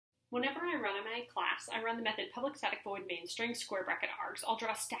Whenever I run in my class, I run the method public static void main string square bracket args. I'll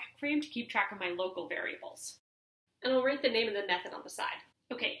draw a stack frame to keep track of my local variables. And I'll write the name of the method on the side.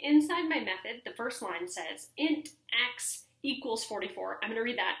 Okay, inside my method, the first line says int x equals 44. I'm going to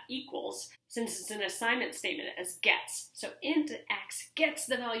read that equals since it's an assignment statement as gets. So int x gets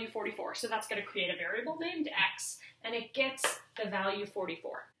the value 44. So that's going to create a variable named x, and it gets the value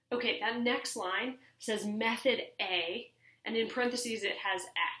 44. Okay, that next line says method A, and in parentheses it has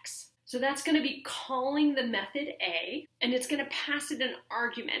x. So that's going to be calling the method A, and it's going to pass it an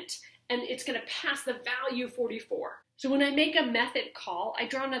argument, and it's going to pass the value 44. So when I make a method call, I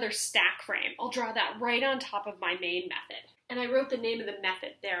draw another stack frame. I'll draw that right on top of my main method. And I wrote the name of the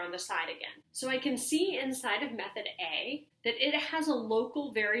method there on the side again. So I can see inside of method A that it has a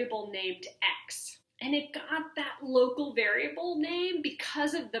local variable named x. And it got that local variable name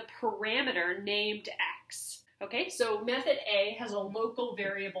because of the parameter named x. Okay, so method A has a local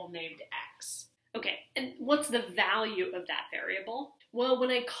variable named x. Okay, and what's the value of that variable? Well, when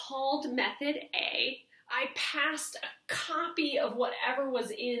I called method A, I passed a copy of whatever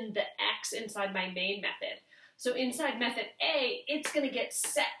was in the x inside my main method. So inside method A, it's going to get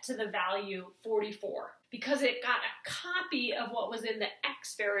set to the value 44 because it got a copy of what was in the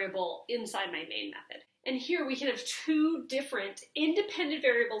x variable inside my main method. And here we can have two different independent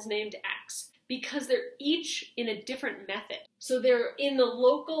variables named x because they're each in a different method. So they're in the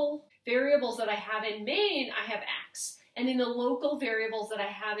local variables that I have in main, I have x. And in the local variables that I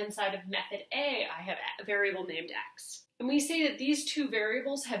have inside of method A, I have a variable named x. And we say that these two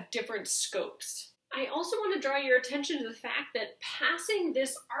variables have different scopes. I also want to draw your attention to the fact that passing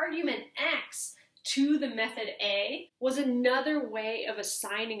this argument x to the method A was another way of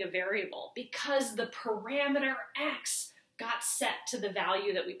assigning a variable because the parameter x got set to the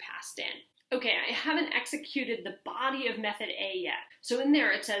value that we passed in. Okay, I haven't executed the body of method A yet. So in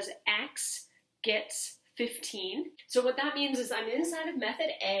there it says x gets 15. So what that means is I'm inside of method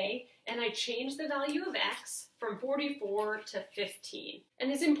A and I change the value of x from 44 to 15.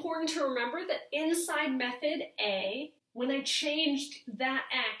 And it's important to remember that inside method A, when I changed that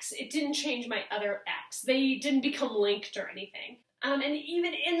x, it didn't change my other x. They didn't become linked or anything. And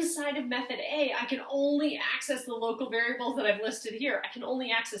even inside of method A, I can only access the local variables that I've listed here. I can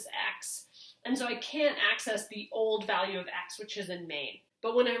only access x. And so I can't access the old value of x, which is in main.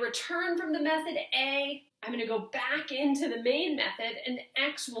 But when I return from the method A, I'm going to go back into the main method and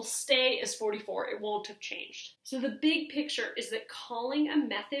x will stay as 44. It won't have changed. So the big picture is that calling a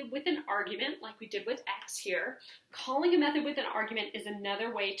method with an argument, like we did with x here, calling a method with an argument is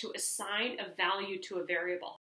another way to assign a value to a variable.